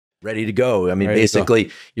ready to go. I mean, Ready to go.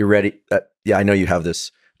 basically, you're ready. Yeah, I know you have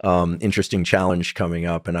this interesting challenge coming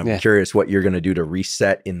up, and I'm curious what you're going to do to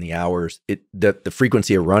reset in the hours. The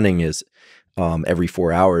frequency of running is every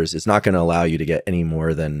 4 hours. It's not going to allow you to get any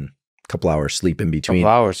more than a couple hours sleep in between. Couple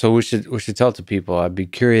hours. So we should tell to people. I'd be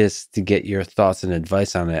curious to get your thoughts and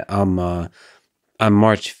advice on it. I'm on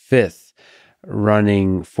March 5th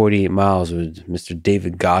running 48 miles with Mr.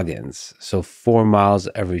 David Goggins. So 4 miles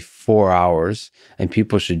every 4 hours, and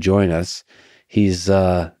people should join us. He's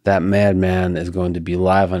that madman is going to be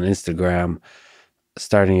live on Instagram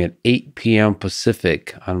starting at 8 p.m.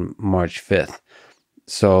 Pacific on March 5th.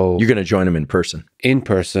 So you're going to join him in person. In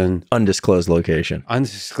person, undisclosed location.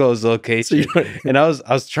 Undisclosed location. And I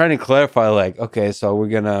was trying to clarify, like, okay, so we're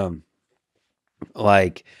gonna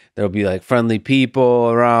like there'll be like friendly people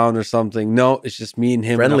around or something. No, it's just me and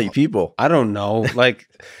him. Friendly people. I don't know. Like,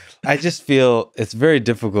 I just feel it's very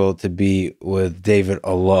difficult to be with David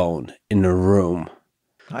alone in a room.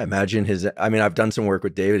 I imagine I've done some work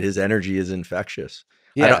with David. His energy is infectious.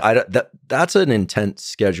 Yeah. That's an intense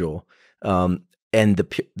schedule. And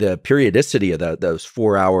the periodicity of those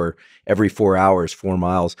 4 hour, every 4 hours, 4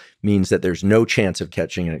 miles means that there's no chance of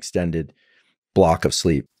catching an extended block of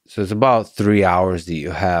sleep. So it's about 3 hours that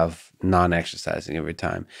you have non-exercising every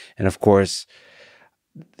time. And of course,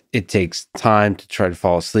 it takes time to try to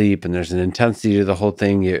fall asleep, and there's an intensity to the whole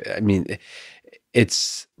thing. I mean,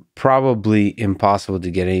 it's probably impossible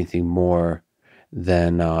to get anything more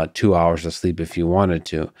than 2 hours of sleep if you wanted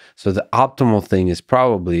to. So the optimal thing is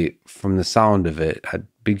probably, from the sound of it, I'd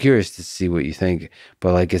be curious to see what you think,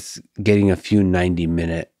 but like it's getting a few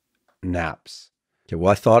 90-minute naps. Okay,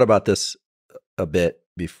 well, I thought about this a bit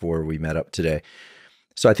before we met up today.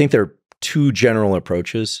 So I think there are two general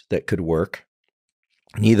approaches that could work.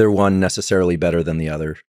 Neither one necessarily better than the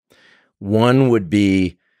other. One would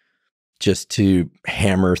be just to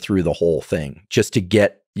hammer through the whole thing, just to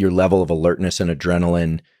get your level of alertness and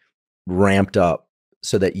adrenaline ramped up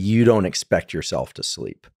so that you don't expect yourself to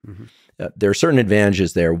sleep. Mm-hmm. There are certain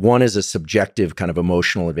advantages there. One is a subjective kind of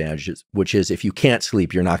emotional advantage, which is if you can't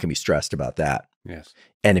sleep, you're not going to be stressed about that. Yes.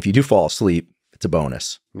 And if you do fall asleep, it's a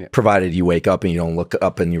bonus, provided you wake up and you don't look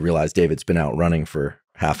up and you realize David's been out running for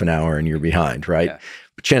half an hour and you're behind, right? Yeah.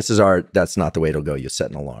 But chances are that's not the way it'll go. You set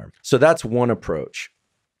an alarm. So that's one approach.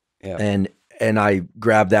 Yeah. And I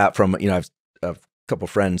grabbed that from, I've a couple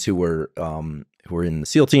friends who were in the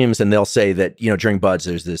SEAL teams, and they'll say that, during BUD/S,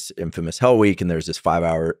 there's this infamous Hell Week, and there's this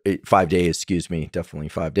 5 days, definitely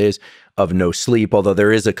 5 days of no sleep. Although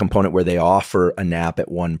there is a component where they offer a nap at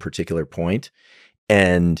one particular point.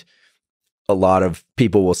 And a lot of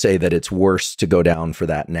people will say that it's worse to go down for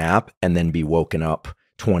that nap and then be woken up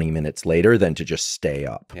 20 minutes later than to just stay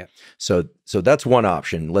up. Yeah. So that's one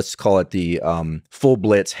option. Let's call it the full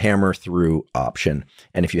blitz hammer through option.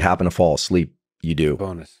 And if you happen to fall asleep, you do.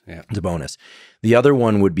 Bonus. Yeah. It's a bonus. The other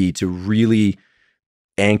one would be to really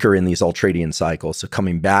anchor in these ultradian cycles. So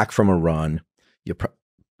coming back from a run,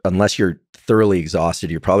 unless you're thoroughly exhausted,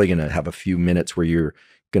 you're probably going to have a few minutes where you're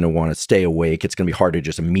going to want to stay awake. It's going to be hard to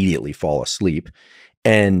just immediately fall asleep,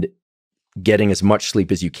 and getting as much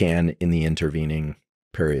sleep as you can in the intervening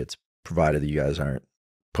periods, provided that you guys aren't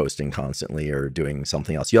posting constantly or doing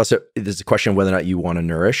something else. There's a question of whether or not you want to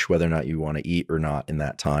nourish, whether or not you want to eat or not in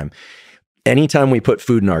that time. Anytime we put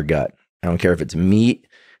food in our gut, I don't care if it's meat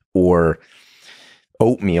or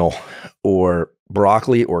oatmeal or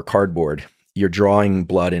broccoli or cardboard, you're drawing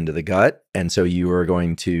blood into the gut. And so you are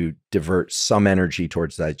going to divert some energy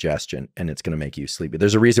towards digestion, and it's going to make you sleepy.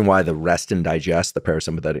 There's a reason why the rest and digest, the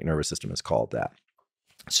parasympathetic nervous system, is called that.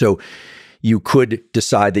 So you could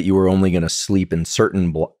decide that you were only going to sleep in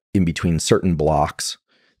between certain blocks.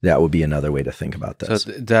 That would be another way to think about this.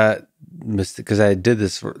 So because I did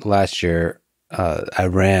this last year, I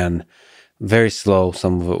ran very slow.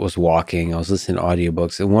 Some of it was walking. I was listening to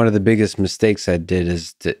audiobooks. And one of the biggest mistakes I did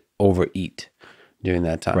is to overeat during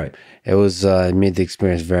that time. Right. It was, it made the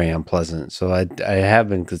experience very unpleasant. So I have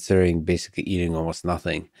been considering basically eating almost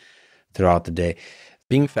nothing throughout the day.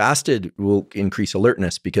 Being fasted will increase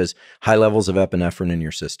alertness because high levels of epinephrine in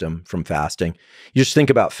your system from fasting. You just think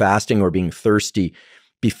about fasting or being thirsty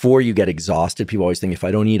before you get exhausted. People always think, if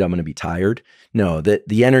I don't eat, I'm going to be tired. No,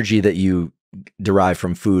 the energy that you derive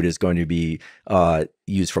from food is going to be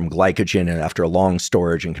used from glycogen and after a long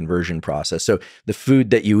storage and conversion process. So the food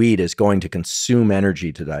that you eat is going to consume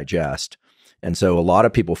energy to digest. And so a lot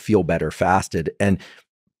of people feel better fasted. And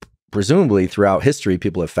presumably throughout history,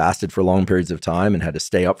 people have fasted for long periods of time and had to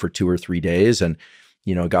stay up for 2 or 3 days. And,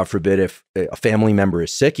 God forbid, if a family member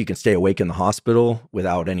is sick, you can stay awake in the hospital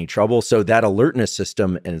without any trouble. So that alertness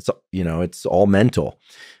system, and it's all mental.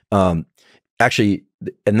 actually,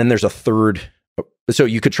 and then there's a third. So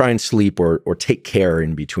you could try and sleep or take care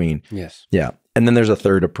in between. Yes. Yeah. And then there's a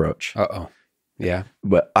third approach. Uh-oh. Yeah.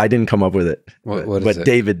 But I didn't come up with it. What is but it?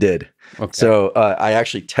 David did. Okay. So I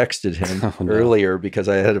actually texted him earlier because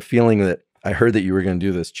I had a feeling that I heard that you were going to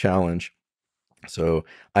do this challenge. So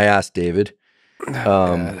I asked David.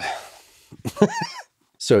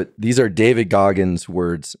 So these are David Goggins'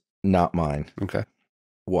 words, not mine. Okay.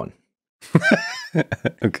 1.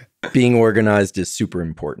 Okay. Being organized is super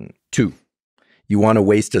important. 2. You want to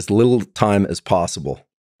waste as little time as possible.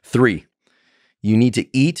 3. You need to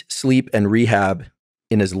eat, sleep, and rehab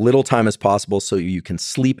in as little time as possible so you can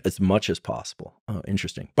sleep as much as possible. Oh,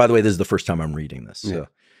 interesting. By the way, this is the first time I'm reading this. So.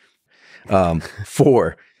 Yeah.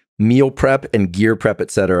 4, meal prep and gear prep,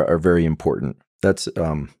 etc., are very important. That's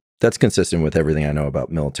consistent with everything I know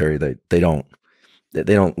about military. They don't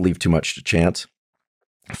leave too much to chance.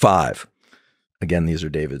 5, again, these are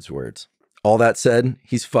David's words. All that said,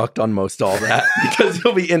 he's fucked on most all that because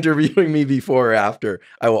he'll be interviewing me before or after.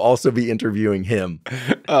 I will also be interviewing him.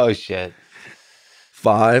 Oh, shit.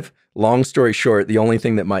 5, long story short, the only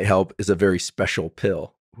thing that might help is a very special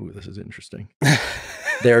pill. Ooh, this is interesting.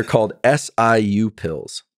 They're called SIU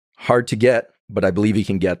pills. Hard to get, but I believe he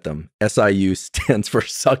can get them. SIU stands for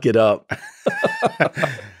suck it up.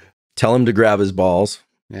 Tell him to grab his balls.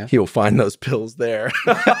 Yeah. He'll find those pills there.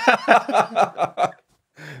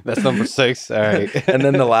 That's number 6. All right. And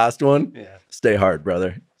then the last one, stay hard,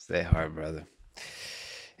 brother. Stay hard, brother.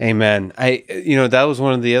 Amen. That was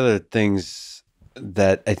one of the other things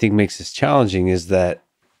that I think makes this challenging is that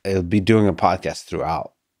I'll be doing a podcast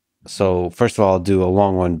throughout. So first of all, I'll do a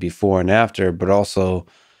long one before and after, but also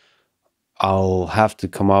I'll have to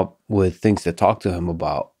come up with things to talk to him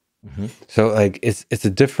about. Mm-hmm. So like it's a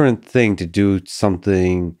different thing to do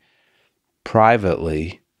something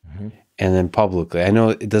privately and then publicly. I know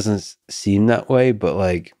it doesn't seem that way, but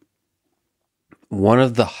like one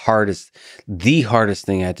of the hardest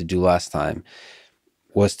thing I had to do last time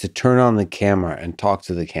was to turn on the camera and talk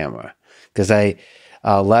to the camera. Because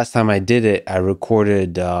last time I did it, I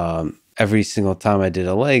recorded every single time I did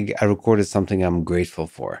a leg, I recorded something I'm grateful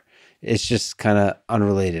for. It's just kind of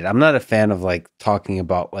unrelated. I'm not a fan of like talking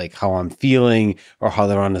about like how I'm feeling or how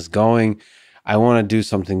the run is going. I want to do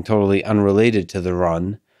something totally unrelated to the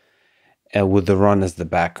run, and with the run as the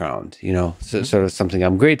background, so sort of something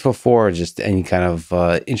I'm grateful for, or just any kind of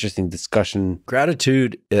interesting discussion.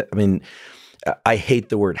 Gratitude. I mean, I hate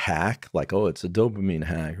the word hack, like, oh, it's a dopamine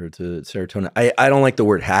hack or it's a serotonin. I don't like the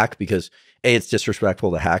word hack because A, it's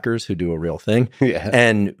disrespectful to hackers who do a real thing. Yeah.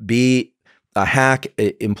 And B, a hack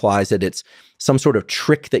implies that it's some sort of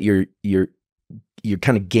trick that you're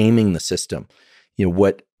kind of gaming the system.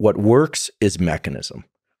 What works is mechanism,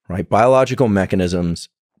 right? Biological mechanisms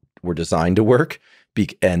were designed to work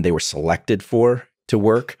and they were selected to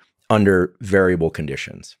work under variable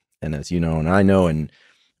conditions. And as you know, and I know, and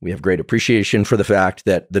we have great appreciation for the fact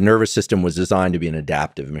that the nervous system was designed to be an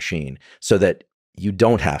adaptive machine so that you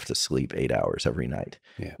don't have to sleep 8 hours every night.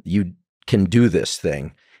 Yeah. You can do this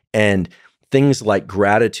thing. And things like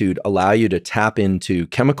gratitude allow you to tap into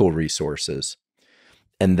chemical resources.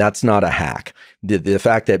 And that's not a hack. The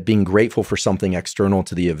fact that being grateful for something external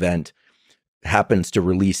to the event happens to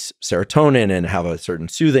release serotonin and have a certain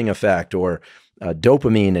soothing effect, or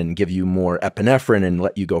dopamine and give you more epinephrine and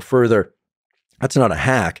let you go further. That's not a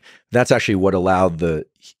hack. That's actually what allowed the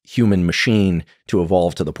human machine to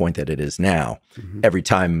evolve to the point that it is now. Mm-hmm. Every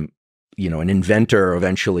time, an inventor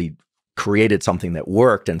eventually created something that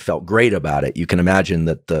worked and felt great about it, you can imagine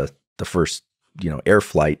that the first, air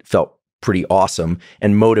flight felt pretty awesome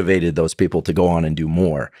and motivated those people to go on and do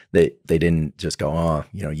more. They didn't just go,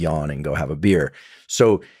 yawn and go have a beer.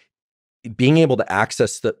 So being able to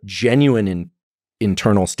access the genuine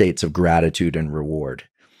internal states of gratitude and reward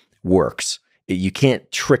works. You can't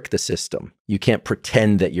trick the system. You can't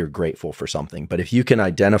pretend that you're grateful for something. But if you can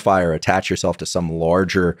identify or attach yourself to some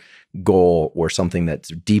larger goal or something that's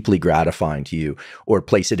deeply gratifying to you, or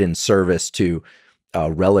place it in service to a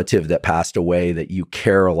relative that passed away that you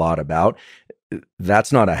care a lot about,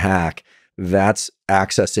 that's not a hack. That's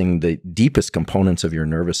accessing the deepest components of your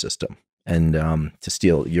nervous system. And to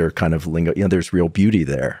steal your kind of lingo, there's real beauty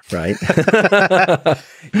there, right?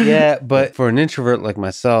 Yeah, but for an introvert like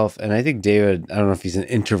myself, and I think David, I don't know if he's an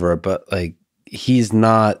introvert, but like he's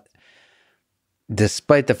not,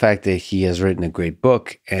 despite the fact that he has written a great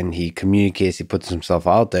book and he communicates, he puts himself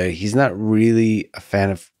out there, he's not really a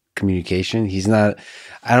fan of communication. He's not,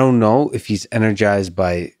 I don't know if he's energized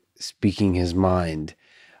by speaking his mind.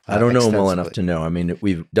 I don't know him well enough to know. I mean,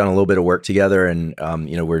 we've done a little bit of work together and,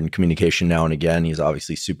 we're in communication now and again. He's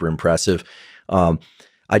obviously super impressive.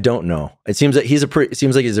 I don't know. It seems like he's a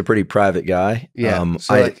pretty private guy. Yeah.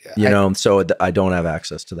 So I don't have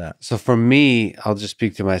access to that. So for me, I'll just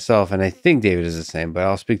speak to myself, and I think David is the same, but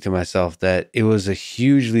I'll speak to myself that it was a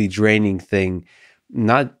hugely draining thing,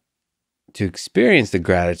 not to experience the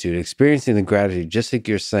gratitude. Experiencing the gratitude, just like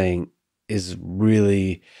you're saying, is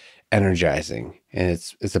really energizing, and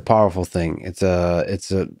it's a powerful thing.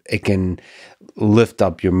 It can lift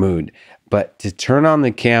up your mood. But to turn on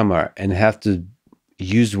the camera and have to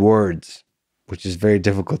use words, which is very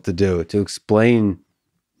difficult to do, to explain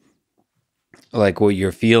like what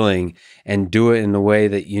you're feeling and do it in a way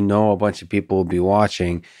that a bunch of people will be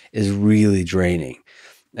watching, is really draining.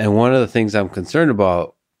 And one of the things I'm concerned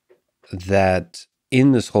about, that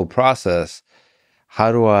in this whole process,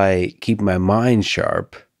 how do I keep my mind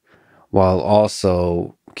sharp while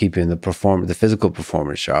also keeping the physical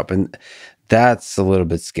performance sharp? And that's a little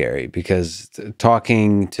bit scary, because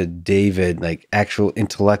talking to David, like actual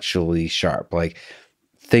intellectually sharp, like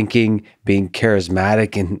thinking, being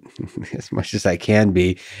charismatic and as much as I can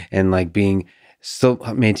be, and like being still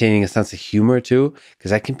maintaining a sense of humor too,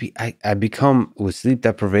 because I become, with sleep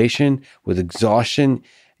deprivation, with exhaustion,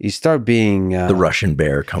 you start being the Russian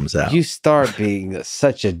bear comes out. You start being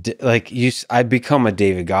I become a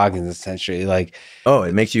David Goggins essentially. Like, oh,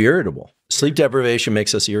 it makes you irritable. Sleep deprivation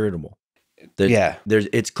makes us irritable.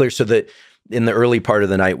 It's clear. So that in the early part of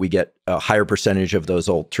the night, we get a higher percentage of those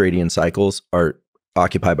ultradian cycles are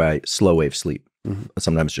occupied by slow wave sleep,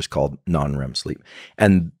 sometimes just called non-REM sleep.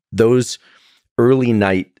 And those early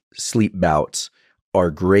night sleep bouts are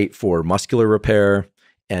great for muscular repair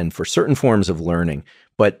and for certain forms of learning.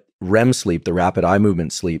 But REM sleep, the rapid eye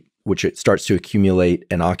movement sleep, which it starts to accumulate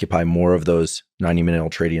and occupy more of those 90-minute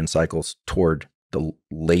ultradian cycles toward the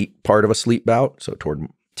late part of a sleep bout, so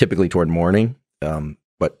typically toward morning,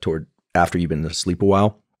 but toward after you've been asleep a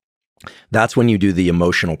while. That's when you do the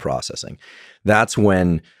emotional processing. That's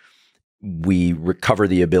when we recover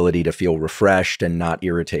the ability to feel refreshed and not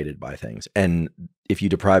irritated by things. And if you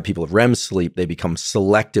deprive people of REM sleep, they become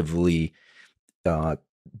selectively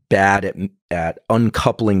bad at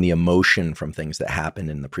uncoupling the emotion from things that happened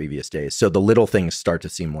in the previous days. So the little things start to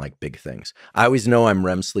seem like big things. I always know I'm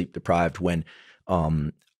REM sleep deprived when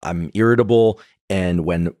I'm irritable, and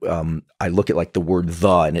when I look at like the word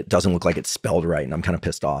 "the" and it doesn't look like it's spelled right, and I'm kind of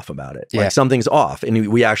pissed off about it. Yeah. Like something's off, and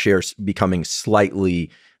we actually are becoming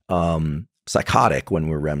slightly psychotic when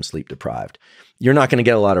we're REM sleep deprived. You're not going to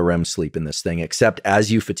get a lot of REM sleep in this thing, except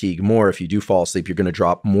as you fatigue more, if you do fall asleep, you're going to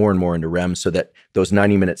drop more and more into REM, so that those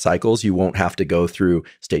 90-minute cycles, you won't have to go through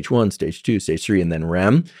stage 1, stage 2, stage 3, and then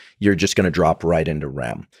REM. You're just going to drop right into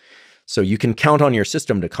REM. So you can count on your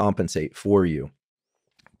system to compensate for you.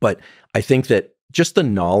 But I think that just the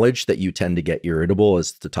knowledge that you tend to get irritable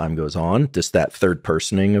as the time goes on, just that third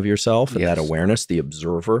personing of yourself and that awareness, the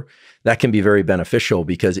observer, that can be very beneficial,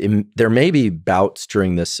 because there may be bouts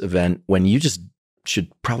during this event when you just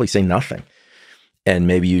should probably say nothing. And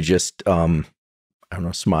maybe you just, I don't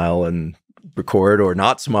know, smile and record, or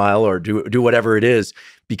not smile, or do whatever it is,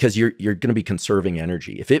 because you're going to be conserving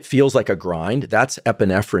energy. If it feels like a grind, that's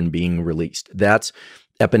epinephrine being released. That's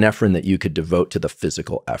epinephrine that you could devote to the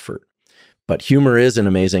physical effort. But humor is an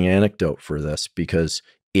amazing anecdote for this, because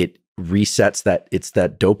it resets it's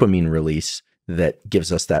that dopamine release that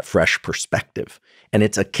gives us that fresh perspective. And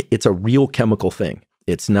it's a real chemical thing.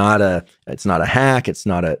 It's not a hack. It's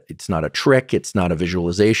not a trick. It's not a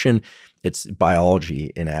visualization. It's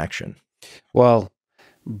biology in action. Well,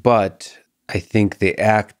 but I think the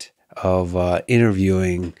act of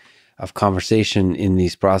interviewing, of conversation in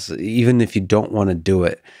these processes, even if you don't want to do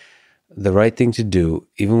it, the right thing to do,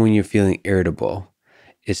 even when you're feeling irritable,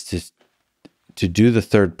 is to do the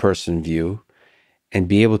third person view and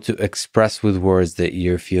be able to express with words that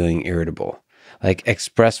you're feeling irritable. Like,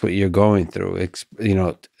 express what you're going through,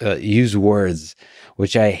 use words,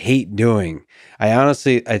 which I hate doing. I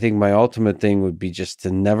think my ultimate thing would be just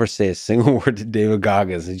to never say a single word to David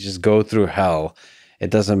Goggins and just go through hell. It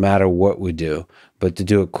doesn't matter what we do, but to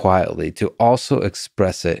do it quietly, to also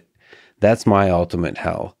express it. That's my ultimate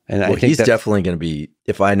hell. And I think he's definitely going to be,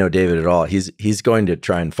 if I know David at all, he's going to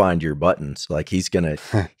try and find your buttons. Like, he's going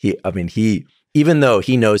to, even though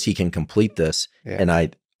he knows he can complete this, and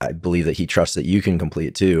I believe that he trusts that you can complete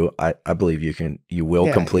it too. I believe you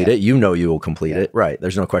will complete it. You know you will complete it. Right.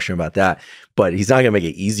 There's no question about that. But he's not going to make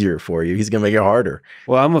it easier for you. He's going to make it harder.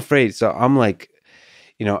 Well, I'm afraid. So I'm like,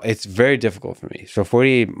 it's very difficult for me. So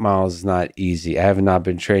 48 miles is not easy. I have not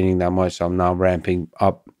been training that much, so I'm now ramping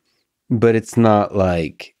up. But it's not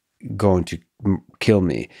like going to kill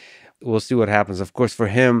me. We'll see what happens. Of course, for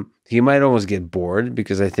him, he might almost get bored,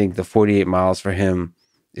 because I think the 48 miles for him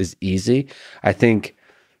is easy. I think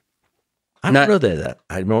I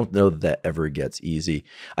don't know that ever gets easy.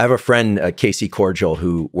 I have a friend, Casey Cordial,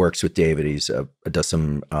 who works with David. He's does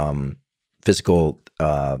some physical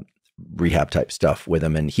rehab type stuff with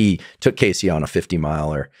him, and he took Casey on a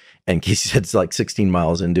 50-miler, and Casey said it's like 16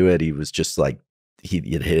 miles into it, he was just like he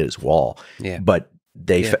had hit his wall. Yeah, but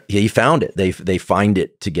he found it. They find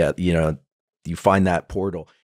it together. You know, you find that portal.